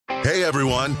Hey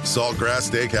everyone, Saltgrass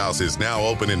Steakhouse is now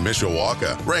open in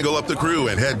Mishawaka. Wrangle up the crew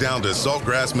and head down to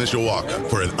Saltgrass Mishawaka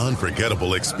for an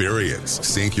unforgettable experience.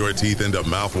 Sink your teeth into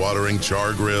mouth-watering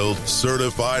char-grilled,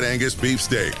 certified Angus beef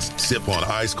steaks. Sip on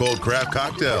ice-cold craft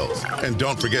cocktails. And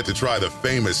don't forget to try the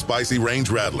famous spicy range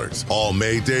rattlers, all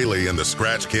made daily in the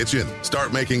Scratch Kitchen.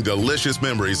 Start making delicious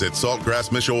memories at Saltgrass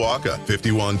Mishawaka,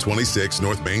 5126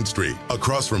 North Main Street,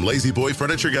 across from Lazy Boy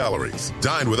Furniture Galleries.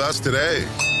 Dine with us today.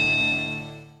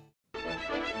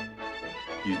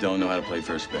 You don't know how to play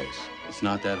first base. It's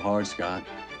not that hard, Scott.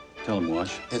 Tell him,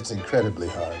 Wash. It's incredibly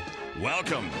hard.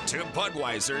 Welcome to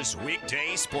Budweiser's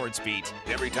Weekday Sports Beat.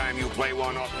 Every time you play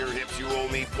one off your hips, you owe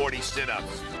me 40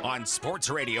 sit-ups. On Sports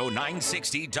Radio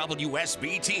 960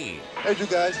 WSBT. Hey, you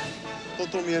guys. Don't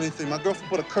throw me anything. My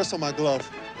girlfriend put a curse on my glove.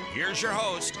 Here's your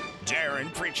host,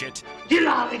 Darren Pritchett. You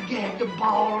lollygag the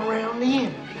ball around the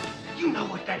end. You know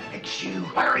what that makes you.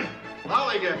 Hurry.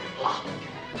 Lollygag.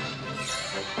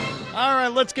 All right,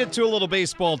 let's get to a little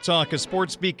baseball talk as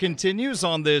Sports Beat continues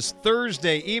on this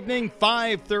Thursday evening.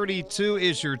 5:32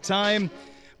 is your time.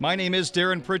 My name is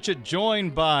Darren Pritchett,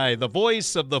 joined by the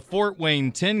voice of the Fort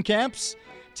Wayne Tin Caps.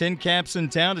 Tin Caps in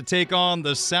town to take on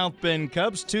the South Bend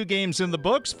Cubs. 2 games in the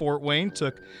books. Fort Wayne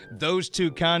took those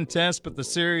 2 contests, but the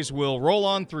series will roll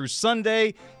on through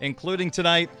Sunday, including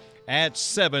tonight at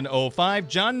 7:05.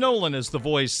 John Nolan is the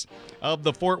voice of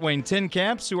the Fort Wayne Tin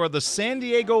Caps, who are the San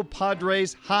Diego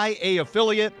Padres High A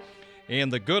affiliate in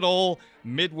the good old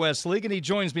Midwest League, and he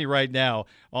joins me right now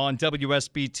on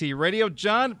WSBT Radio.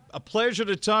 John, a pleasure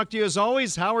to talk to you as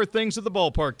always. How are things at the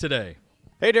ballpark today?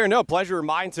 Hey, Darren, no, pleasure of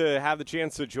mine to have the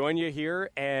chance to join you here.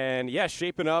 And, yeah,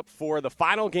 shaping up for the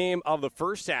final game of the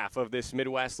first half of this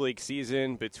Midwest League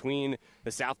season between the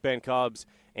South Bend Cubs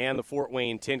and the Fort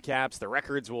Wayne Tin Caps. The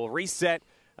records will reset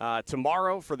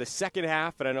tomorrow for the second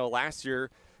half. And I know last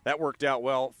year that worked out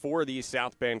well for the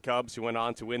South Bend Cubs, who went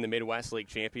on to win the Midwest League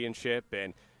Championship.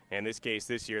 And in this case,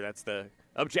 this year, that's the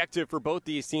objective for both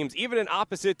these teams, even in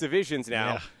opposite divisions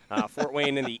now. Yeah. Fort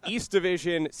Wayne in the East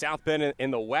Division, South Bend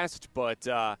in the West. But,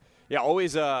 yeah,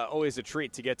 always a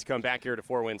treat to get to come back here to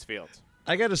Fort Wayne's Fields.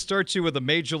 I got to start you with a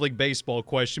Major League Baseball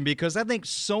question, because I think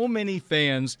so many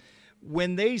fans,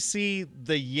 when they see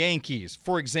the Yankees,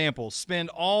 for example, spend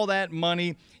all that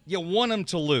money, you want them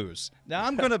to lose. Now,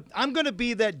 I'm gonna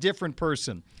be that different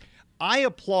person. I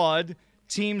applaud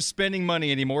teams spending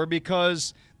money anymore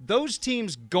because those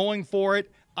teams going for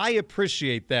it, I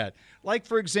appreciate that. Like,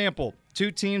 for example, 2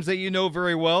 teams that you know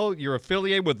very well, you're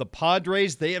affiliated with the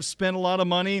Padres. They have spent a lot of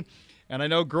money. And I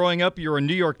know growing up, you're a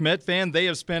New York Met fan. They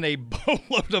have spent a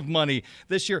boatload of money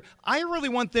this year. I really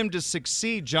want them to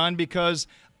succeed, John, because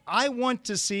I want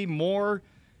to see more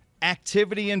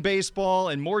activity in baseball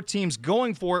and more teams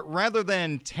going for it rather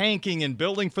than tanking and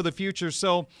building for the future.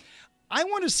 So I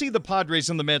want to see the Padres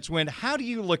and the Mets win. How do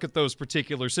you look at those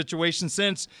particular situations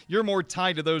since you're more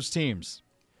tied to those teams?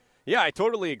 Yeah, I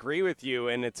totally agree with you,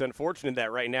 and it's unfortunate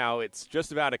that right now it's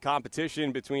just about a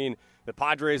competition between the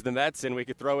Padres, the Mets, and we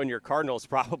could throw in your Cardinals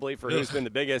probably for who's been the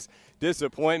biggest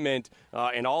disappointment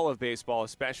in all of baseball,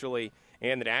 especially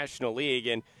in the National League.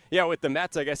 And, yeah, with the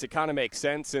Mets, I guess it kind of makes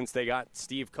sense since they got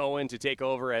Steve Cohen to take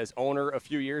over as owner a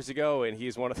few years ago, and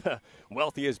he's one of the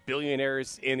wealthiest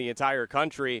billionaires in the entire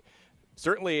country.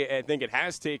 Certainly, I think it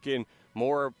has taken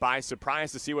more by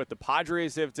surprise to see what the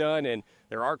Padres have done, and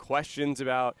there are questions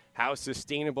about how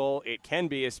sustainable it can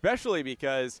be, especially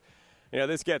because, you know,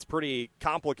 this gets pretty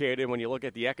complicated when you look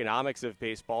at the economics of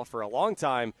baseball. For a long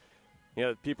time, you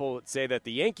know, people would say that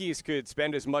the Yankees could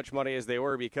spend as much money as they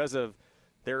were because of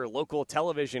their local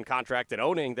television contract and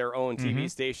owning their own TV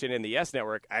station in the YES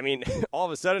Network. I mean, all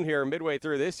of a sudden here, midway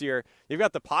through this year, you've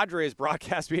got the Padres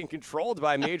broadcast being controlled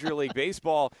by Major League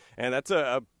Baseball, and that's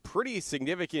a pretty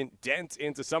significant dent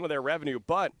into some of their revenue.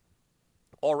 But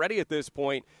already at this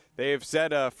point, they've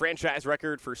set a franchise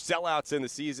record for sellouts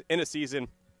in a season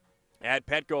at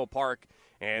Petco Park.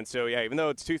 And so, yeah, even though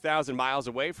it's 2,000 miles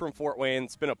away from Fort Wayne,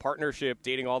 it's been a partnership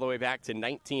dating all the way back to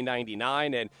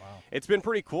 1999. And It's been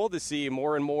pretty cool to see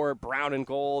more and more brown and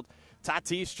gold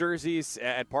Tatis jerseys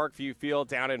at Parkview Field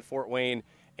down in Fort Wayne.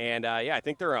 And, yeah, I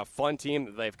think they're a fun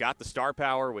team. They've got the star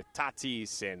power with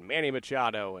Tatis and Manny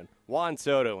Machado and Juan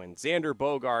Soto and Xander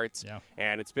Bogaerts. Yeah.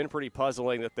 And it's been pretty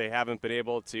puzzling that they haven't been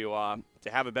able to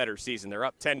have a better season. They're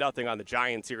up 10-0 on the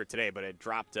Giants here today, but it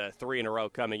dropped 3 in a row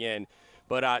coming in.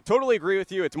 But totally agree with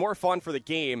you. It's more fun for the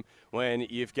game when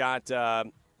you've got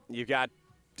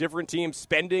different teams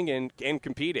spending and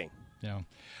competing. Yeah.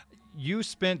 you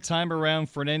spent time around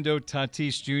Fernando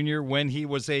Tatis Jr. when he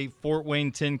was a Fort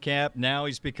Wayne Tin Cap. Now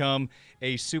he's become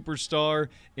a superstar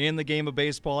in the game of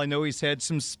baseball. I know he's had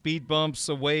some speed bumps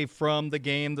away from the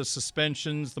game, the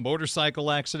suspensions, the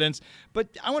motorcycle accidents, but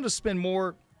I want to spend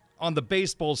more on the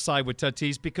baseball side with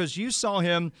Tatis because you saw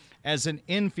him as an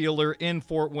infielder in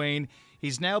Fort Wayne.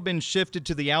 He's now been shifted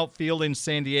to the outfield in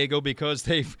San Diego because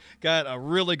they've got a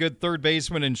really good third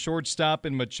baseman and shortstop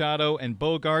in Machado and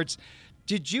Bogarts.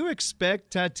 Did you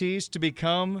expect Tatis to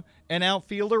become an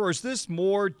outfielder, or is this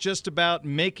more just about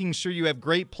making sure you have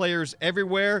great players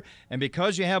everywhere, and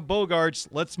because you have Bogarts,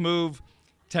 let's move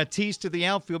Tatis to the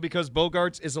outfield because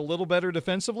Bogarts is a little better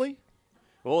defensively?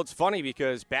 Well, it's funny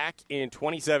because back in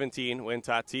 2017 when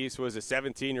Tatis was a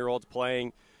 17-year-old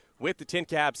playing with the Tin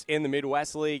Caps in the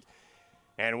Midwest League,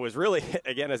 and was really,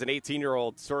 again, as an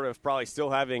 18-year-old, sort of probably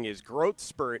still having his growth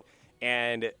spurt.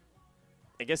 And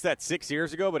I guess that's 6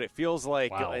 years ago, but it feels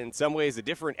like in some ways a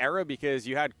different era because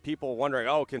you had people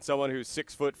wondering, can someone who's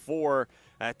 6'4"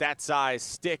 at that size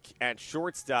stick at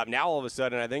shortstop? Now all of a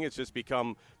sudden I think it's just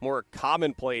become more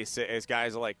commonplace as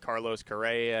guys like Carlos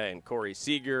Correa and Corey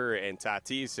Seager and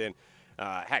Tatis. And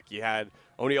heck, you had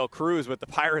O'Neal Cruz with the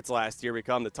Pirates last year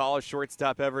become the tallest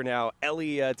shortstop ever. Now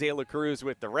Elly De La Cruz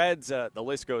with the Reds. The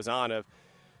list goes on of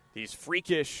these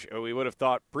freakish, we would have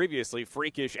thought previously,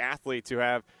 freakish athletes who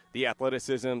have the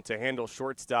athleticism to handle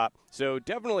shortstop. So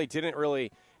definitely didn't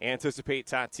really anticipate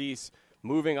Tatis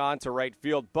moving on to right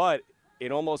field, but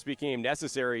it almost became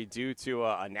necessary due to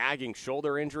a nagging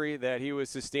shoulder injury that he was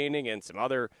sustaining and some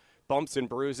other bumps and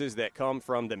bruises that come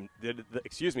from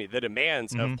the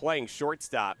demands of playing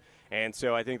shortstop. And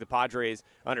so I think the Padres,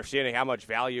 understanding how much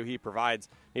value he provides,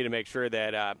 need to make sure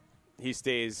that he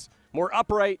stays more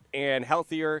upright and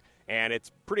healthier. And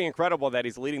it's pretty incredible that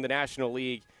he's leading the National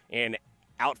League in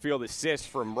outfield assists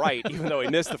from right, even though he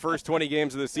missed the first 20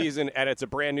 games of the season, and it's a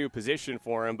brand new position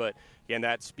for him. But again,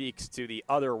 that speaks to the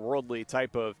otherworldly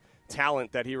type of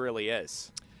talent that he really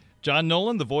is. John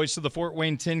Nolan, the voice of the Fort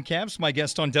Wayne Tin Caps, my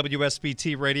guest on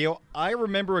WSBT Radio. I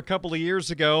remember a couple of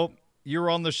years ago, you were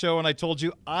on the show, and I told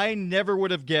you I never would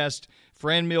have guessed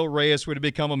Franmil Reyes would have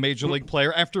become a Major League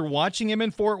player after watching him in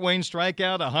Fort Wayne strike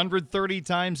out 130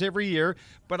 times every year.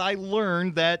 But I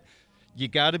learned that you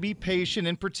got to be patient,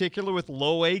 in particular with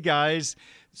low-A guys.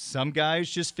 Some guys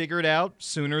just figure it out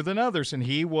sooner than others, and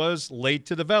he was late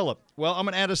to develop. Well, I'm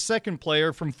going to add a second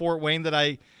player from Fort Wayne that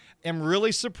I am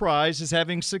really surprised is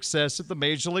having success at the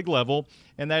Major League level,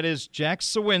 and that is Jack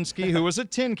Sawinski, who was a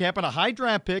Tin Cap and a high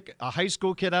draft pick, a high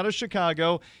school kid out of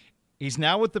Chicago. He's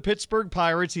now with the Pittsburgh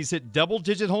Pirates. He's hit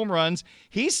double-digit home runs.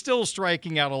 He's still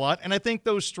striking out a lot, and I think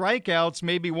those strikeouts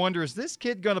made me wonder, is this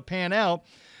kid going to pan out?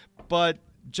 But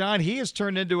John, he has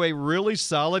turned into a really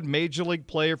solid Major League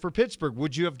player for Pittsburgh.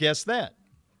 Would you have guessed that?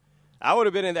 I would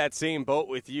have been in that same boat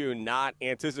with you, not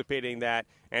anticipating that.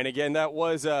 And again, that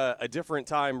was a different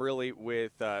time, really,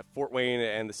 with Fort Wayne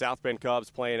and the South Bend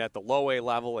Cubs playing at the low A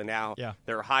level, and now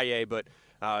they're high A. But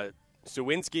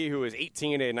Sawinski, who is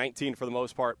 18 and 19 for the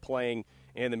most part, playing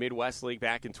in the Midwest League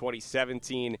back in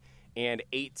 2017 and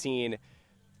 18.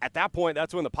 At that point,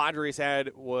 that's when the Padres had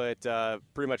what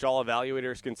pretty much all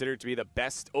evaluators considered to be the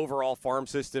best overall farm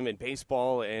system in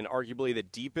baseball and arguably the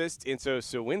deepest. And so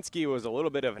Sawinski was a little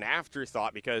bit of an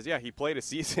afterthought because, he played a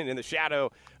season in the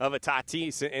shadow of a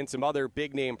Tatis and some other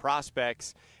big-name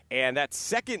prospects. And that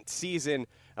second season,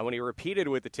 when he repeated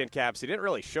with the Tin Caps, he didn't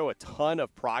really show a ton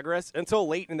of progress until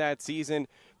late in that season.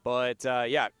 But,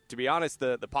 to be honest,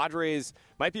 the Padres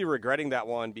might be regretting that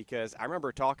one because I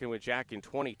remember talking with Jack in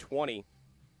 2020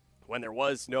 when there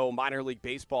was no minor league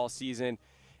baseball season,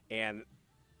 and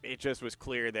it just was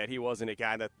clear that he wasn't a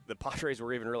guy that the Padres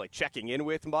were even really checking in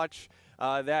with much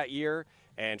that year.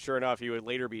 And sure enough, he would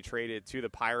later be traded to the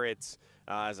Pirates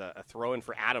as a throw-in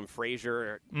for Adam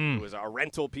Frazier. It was a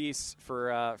rental piece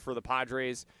for the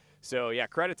Padres. So,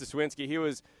 credit to Sawinski. He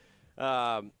was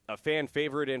a fan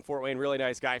favorite in Fort Wayne, really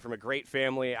nice guy from a great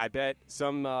family. I bet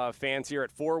some fans here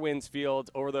at Four Winds Field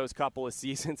over those couple of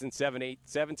seasons in 17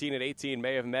 and 18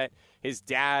 may have met his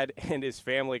dad and his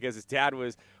family because his dad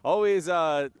was always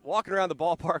walking around the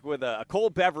ballpark with a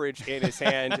cold beverage in his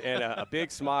hand and a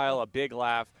big smile, a big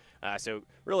laugh. So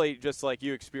really, just like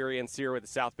you experienced here with the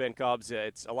South Bend Cubs,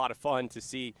 it's a lot of fun to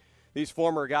see these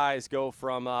former guys go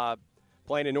from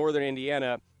playing in northern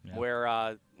Indiana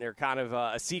where they're kind of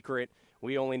a secret.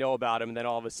 We only know about them, and then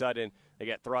all of a sudden they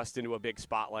get thrust into a big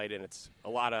spotlight, and it's a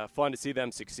lot of fun to see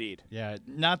them succeed. Yeah,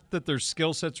 not that their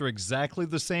skill sets are exactly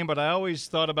the same, but I always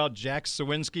thought about Jack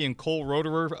Sawinski and Cole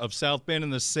Roederer of South Bend in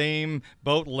the same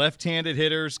boat, left-handed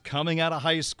hitters coming out of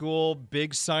high school,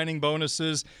 big signing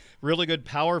bonuses Really good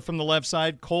power from the left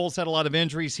side. Cole's had a lot of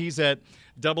injuries. He's at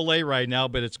Double-A right now,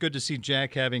 but it's good to see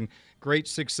Jack having great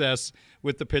success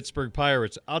with the Pittsburgh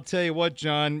Pirates. I'll tell you what,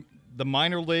 John, the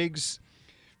minor leagues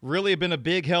really have been a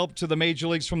big help to the major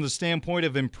leagues from the standpoint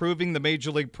of improving the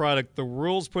major league product. The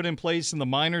rules put in place in the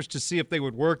minors to see if they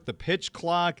would work, the pitch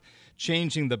clock,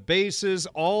 changing the bases,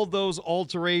 all those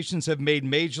alterations have made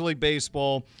Major League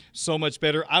Baseball so much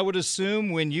better. I would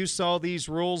assume when you saw these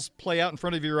rules play out in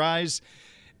front of your eyes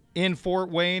in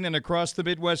Fort Wayne and across the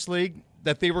Midwest League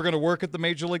that they were going to work at the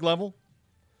major league level?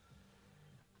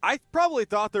 I probably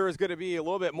thought there was going to be a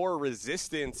little bit more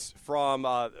resistance from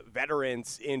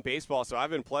veterans in baseball, so I've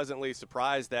been pleasantly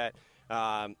surprised that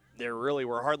there really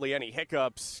were hardly any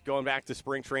hiccups going back to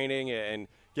spring training and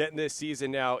getting this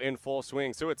season now in full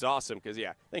swing. So it's awesome because,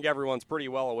 I think everyone's pretty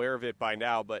well aware of it by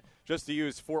now. But just to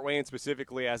use Fort Wayne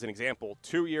specifically as an example,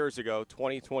 2 years ago,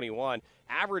 2021,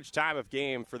 average time of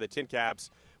game for the Tin Caps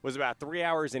was about 3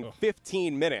 hours and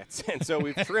 15 minutes. And so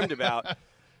we've trimmed about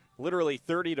literally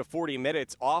 30 to 40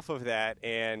 minutes off of that.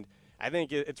 And I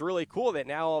think it's really cool that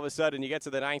now all of a sudden you get to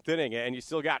the ninth inning and you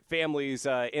still got families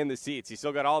in the seats. You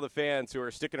still got all the fans who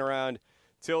are sticking around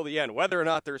till the end, whether or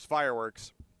not there's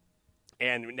fireworks.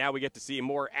 And now we get to see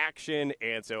more action.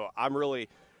 And so I'm really,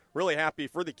 really happy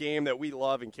for the game that we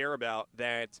love and care about,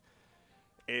 that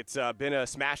it's been a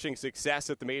smashing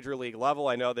success at the major league level.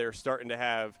 I know they're starting to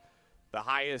have the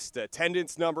highest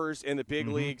attendance numbers in the big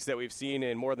leagues that we've seen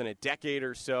in more than a decade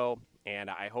or so. And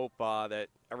I hope that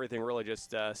everything really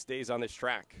just stays on this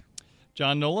track.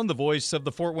 John Nolan, the voice of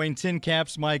the Fort Wayne Tin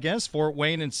Caps, my guest. Fort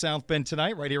Wayne and South Bend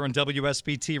tonight, right here on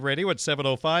WSBT Radio at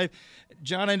 7:05.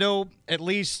 John, I know at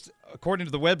least according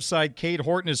to the website, Cade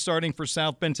Horton is starting for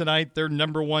South Bend tonight. Their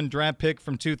number one draft pick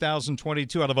from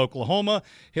 2022 out of Oklahoma.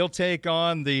 He'll take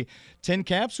on the Tin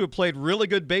Caps, who have played really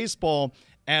good baseball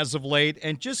as of late.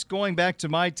 And just going back to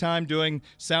my time doing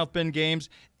South Bend games,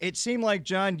 it seemed like,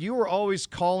 John, you were always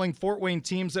calling Fort Wayne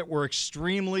teams that were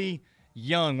extremely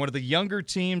young, one of the younger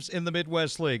teams in the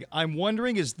Midwest League. I'm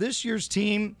wondering, is this year's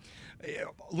team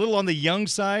a little on the young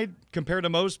side compared to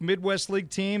most Midwest League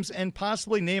teams? And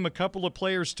possibly name a couple of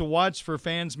players to watch for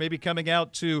fans maybe coming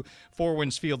out to Four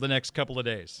Winds Field the next couple of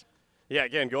days. Yeah,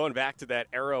 again, going back to that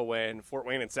era when Fort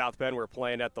Wayne and South Bend were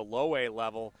playing at the low-A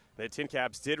level, the Tin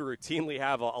Caps did routinely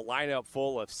have a lineup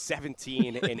full of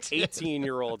 17 and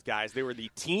 18-year-old guys. They were the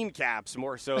Teen Caps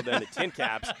more so than the Tin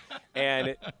Caps.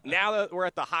 And now that we're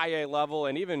at the high-A level,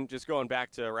 and even just going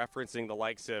back to referencing the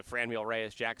likes of Franmil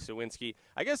Reyes, Jack Sawinski,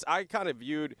 I guess I kind of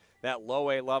viewed that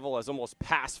low-A level as almost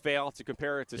pass-fail to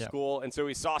compare it to school. And so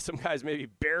we saw some guys maybe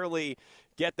barely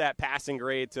get that passing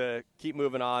grade to keep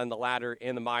moving on the ladder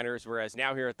in the minors, whereas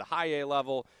now here at the high-A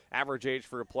level, average age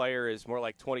for a player is more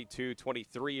like 22,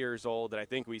 23 years old, and I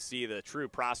think we see the true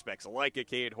prospects like a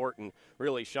Cade Horton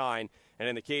really shine. And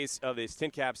in the case of this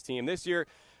Tin Caps team this year,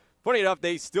 funny enough,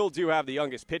 they still do have the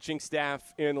youngest pitching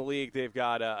staff in the league. They've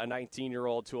got a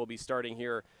 19-year-old who will be starting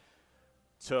here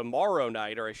tomorrow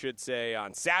night, or I should say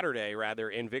on Saturday, rather,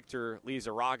 in Victor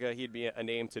Lizarraga. He'd be a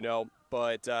name to know.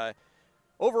 But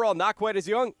overall, not quite as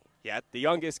young yet. The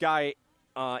youngest guy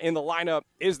in the lineup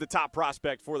is the top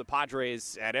prospect for the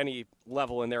Padres at any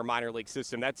level in their minor league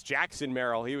system. That's Jackson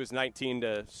Merrill. He was 19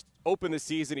 to open the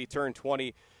season. He turned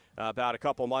 20 about a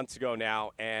couple months ago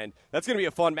now. And that's going to be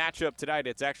a fun matchup tonight.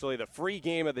 It's actually the free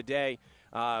game of the day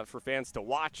for fans to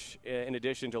watch in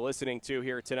addition to listening to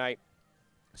here tonight.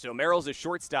 So Merrill's a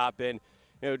shortstop, and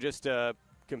just to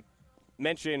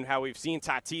mention how we've seen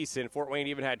Tatis, and Fort Wayne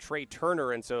even had Trey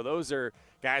Turner, and so those are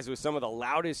guys with some of the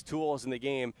loudest tools in the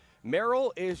game.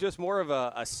 Merrill is just more of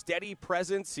a steady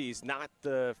presence. He's not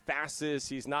the fastest.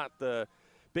 He's not the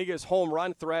biggest home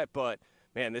run threat, but,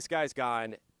 man, this guy's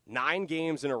gone 9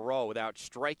 games in a row without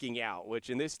striking out, which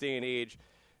in this day and age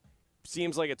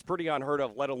seems like it's pretty unheard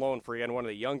of, let alone for, again, one of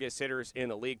the youngest hitters in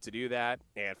the league to do that.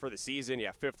 And for the season,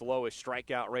 5th lowest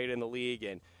strikeout rate in the league.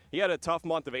 And he had a tough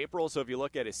month of April, so if you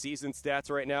look at his season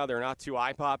stats right now, they're not too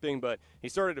eye-popping, but he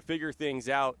started to figure things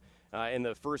out in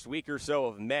the first week or so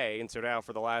of May. And so now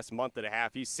for the last month and a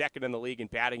half, he's second in the league in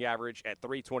batting average at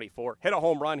 .324. Hit a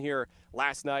home run here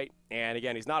last night. And,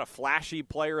 again, he's not a flashy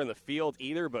player in the field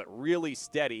either, but really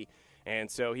steady.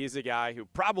 And so he's a guy who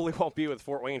probably won't be with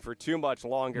Fort Wayne for too much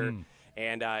longer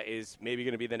and is maybe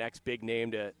going to be the next big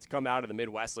name to come out of the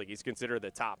Midwest League. He's considered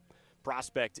the top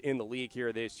prospect in the league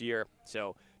here this year.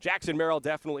 So Jackson Merrill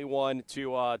definitely one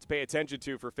to pay attention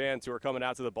to for fans who are coming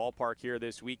out to the ballpark here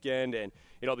this weekend. And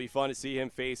it'll be fun to see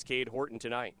him face Cade Horton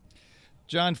tonight.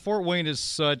 John, Fort Wayne is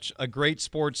such a great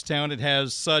sports town. It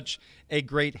has such a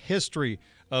great history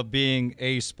of being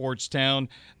a sports town.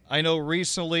 I know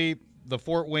recently the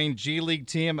Fort Wayne G League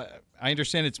team I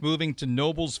understand it's moving to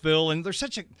Noblesville, and there's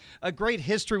such a great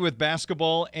history with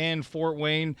basketball and Fort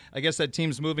Wayne. I guess that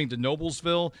team's moving to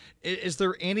Noblesville. Is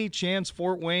there any chance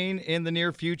Fort Wayne in the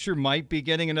near future might be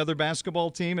getting another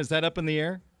basketball team? Is that up in the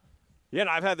air? Yeah, and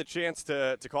I've had the chance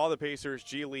to call the Pacers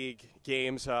G League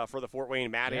games for the Fort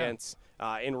Wayne Mad Ants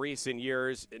in recent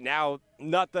years. Now,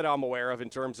 not that I'm aware of in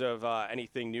terms of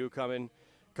anything new coming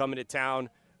to town.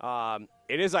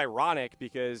 It is ironic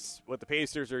because what the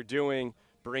Pacers are doing,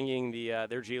 bringing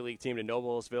their G League team to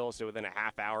Noblesville, so within a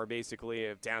half hour basically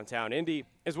of downtown Indy,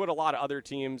 is what a lot of other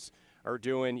teams are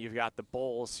doing. You've got the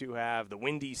Bulls, who have the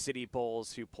Windy City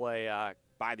Bulls, who play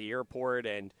by the airport,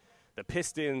 and the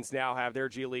Pistons now have their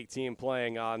G League team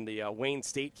playing on the Wayne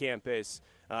State campus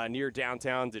near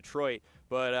downtown Detroit.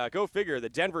 But go figure, the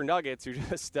Denver Nuggets, who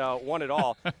just won it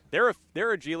all,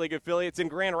 they're a G League affiliate in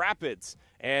Grand Rapids.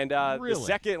 And really? The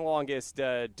second longest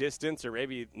distance, or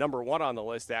maybe number one on the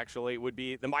list actually, would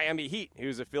be the Miami Heat,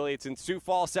 whose affiliates in Sioux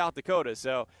Falls, South Dakota.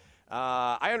 So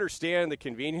I understand the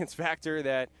convenience factor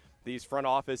that these front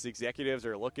office executives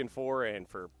are looking for, and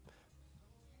for,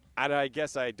 I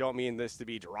guess I don't mean this to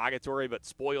be derogatory, but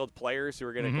spoiled players who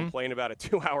are going to complain about a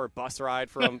 2-hour bus ride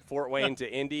from Fort Wayne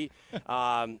to Indy.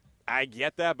 I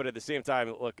get that, but at the same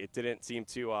time, look, it didn't seem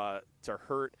to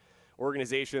hurt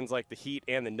organizations like the Heat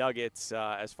and the Nuggets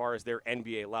as far as their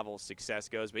NBA level success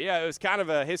goes. But yeah, it was kind of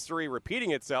a history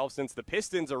repeating itself since the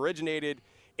Pistons originated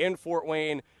in Fort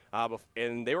Wayne,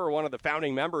 and they were one of the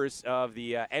founding members of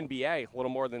the NBA a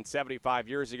little more than 75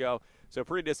 years ago. So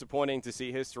pretty disappointing to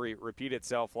see history repeat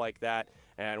itself like that,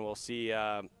 and we'll see.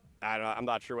 I'm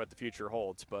not sure what the future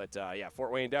holds, but yeah,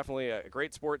 Fort Wayne definitely a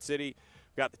great sports city.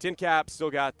 We've got the Tin Caps, still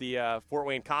got the Fort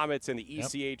Wayne Comets and the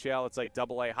ECHL. It's like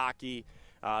AA hockey.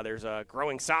 There's a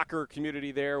growing soccer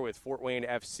community there with Fort Wayne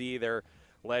FC. They're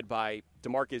led by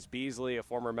DeMarcus Beasley, a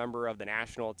former member of the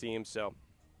national team. So,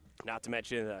 not to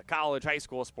mention college, high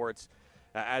school sports,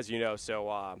 as you know.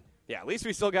 So, yeah, at least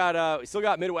we still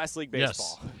got Midwest League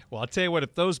baseball. Yes. Well, I'll tell you what,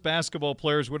 if those basketball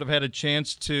players would have had a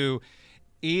chance to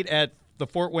eat at the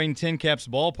Fort Wayne Tin Caps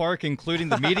ballpark, including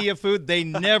the media food, they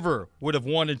never would have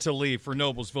wanted to leave for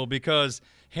Noblesville, because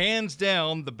hands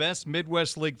down the best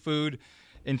Midwest League food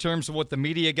in terms of what the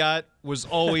media got was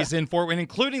always in Fort Wayne,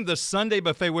 including the Sunday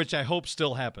buffet, which I hope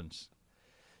still happens.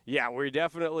 Yeah, we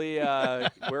definitely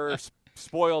we're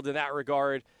spoiled in that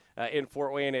regard in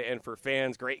Fort Wayne, and for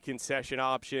fans, great concession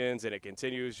options, and it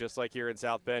continues just like here in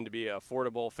South Bend to be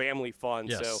affordable, family fun.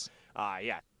 Yes. So,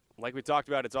 yeah, like we talked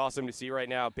about, it's awesome to see right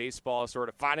now baseball sort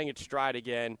of finding its stride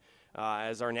again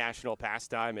as our national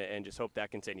pastime, and just hope that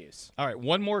continues. All right,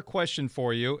 one more question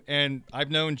for you, and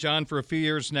I've known John for a few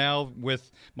years now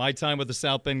with my time with the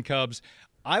South Bend Cubs.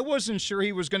 I wasn't sure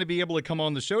he was going to be able to come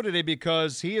on the show today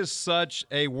because he is such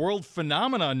a world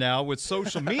phenomenon now with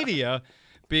social media,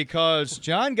 because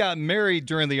John got married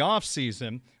during the off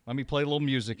season. Let me play a little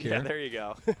music here. Yeah, there you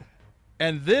go.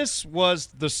 And this was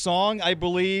the song, I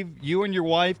believe, you and your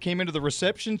wife came into the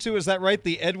reception to. Is that right?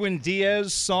 The Edwin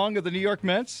Diaz song of the New York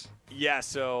Mets? Yeah,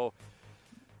 so,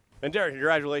 and Derek,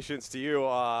 congratulations to you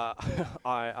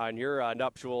on your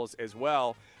nuptials as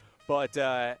well. But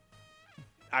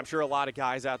I'm sure a lot of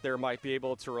guys out there might be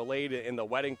able to relate in the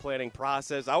wedding planning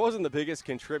process. I wasn't the biggest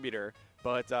contributor,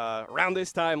 but around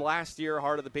this time last year,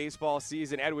 heart of the baseball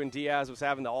season, Edwin Diaz was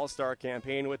having the All-Star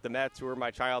campaign with the Mets, who were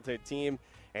my childhood team.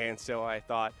 And so I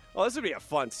thought, well, this would be a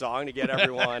fun song to get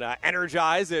everyone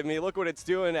energized. I mean, look what it's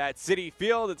doing at Citi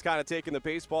Field. It's kind of taking the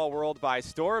baseball world by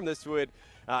storm. This would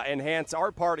enhance our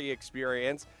party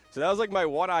experience. So that was like my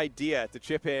one idea to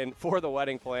chip in for the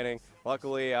wedding planning.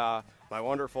 Luckily, my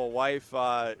wonderful wife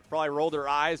probably rolled her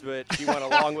eyes, but she went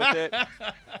along with it.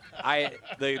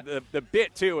 The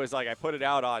bit, too, is like I put it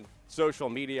out on social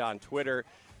media, on Twitter,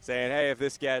 saying, hey, if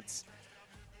this gets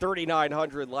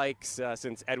 3,900 likes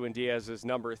since Edwin Diaz is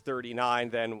number 39,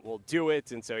 then we'll do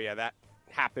it. And so, yeah, that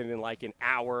happened in like an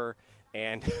hour.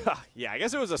 And, yeah, I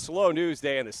guess it was a slow news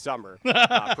day in the summer,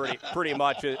 pretty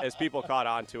much, as people caught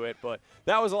on to it. But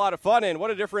that was a lot of fun, and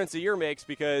what a difference a year makes,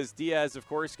 because Diaz, of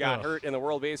course, got hurt in the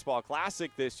World Baseball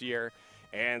Classic this year.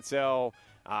 And so,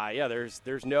 yeah,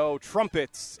 there's no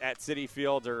trumpets at Citi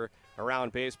Field or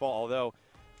around baseball, although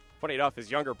funny enough, his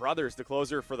younger brother's the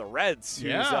closer for the Reds,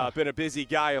 who's been a busy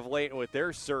guy of late with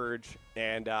their surge.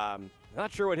 And not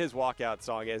sure what his walkout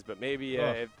song is, but maybe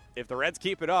if the Reds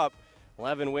keep it up,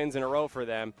 11 wins in a row for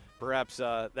them, perhaps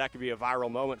that could be a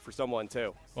viral moment for someone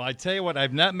too. Well, I tell you what,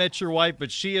 I've not met your wife,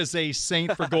 but she is a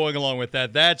saint for going along with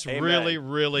that. That's really,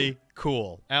 really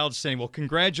cool. Outstanding. Well,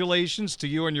 congratulations to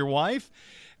you and your wife,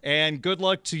 and good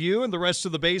luck to you and the rest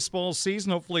of the baseball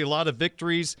season. Hopefully a lot of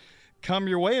victories come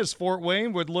your way as Fort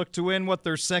Wayne would look to win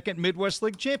their second Midwest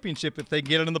League championship if they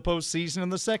get it in the postseason in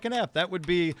the second half. That would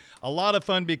be a lot of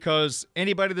fun because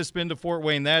anybody that's been to Fort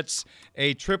Wayne, that's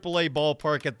a AAA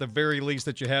ballpark at the very least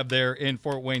that you have there in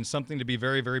Fort Wayne, something to be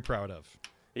very, very proud of.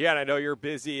 Yeah, and I know you're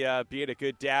busy being a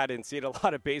good dad and seeing a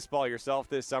lot of baseball yourself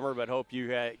this summer, but hope you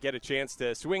get a chance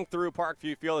to swing through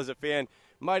Parkview Field as a fan.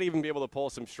 Might even be able to pull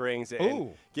some strings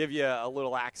and give you a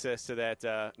little access to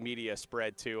that media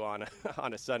spread, too, on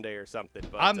a Sunday or something.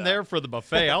 But, I'm there for the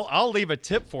buffet. I'll leave a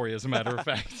tip for you, as a matter of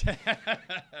fact.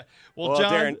 well,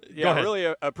 John, Darren, go ahead. I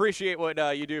really appreciate what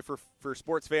you do for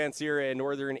sports fans here in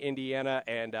northern Indiana,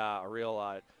 and a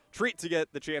real treat to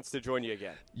get the chance to join you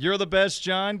again. You're the best,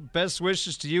 John. Best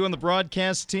wishes to you and the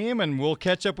broadcast team, and we'll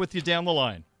catch up with you down the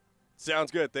line.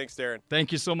 Sounds good. Thanks, Darren.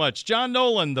 Thank you so much. John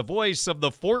Nolan, the voice of the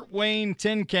Fort Wayne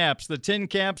Tin Caps. The Tin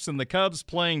Caps and the Cubs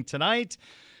playing tonight.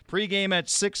 Pregame at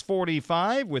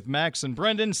 6:45 with Max and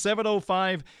Brendan.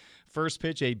 7:05 first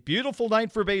pitch. A beautiful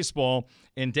night for baseball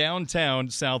in downtown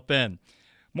South Bend.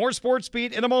 More Sports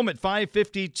Beat in a moment.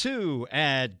 5:52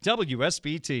 at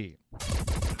WSBT.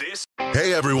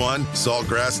 Hey everyone,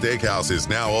 Saltgrass Steakhouse is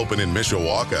now open in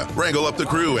Mishawaka. Wrangle up the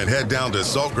crew and head down to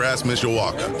Saltgrass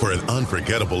Mishawaka for an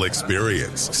unforgettable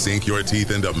experience. Sink your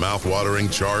teeth into mouth-watering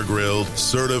char-grilled,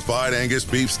 certified Angus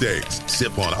beef steaks.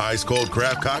 Sip on ice-cold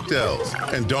craft cocktails.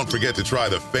 And don't forget to try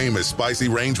the famous spicy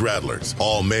range rattlers,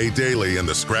 all made daily in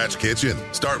the Scratch Kitchen.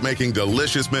 Start making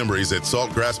delicious memories at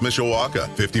Saltgrass Mishawaka,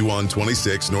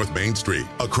 5126 North Main Street,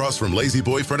 across from Lazy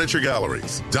Boy Furniture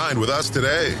Galleries. Dine with us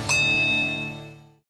today.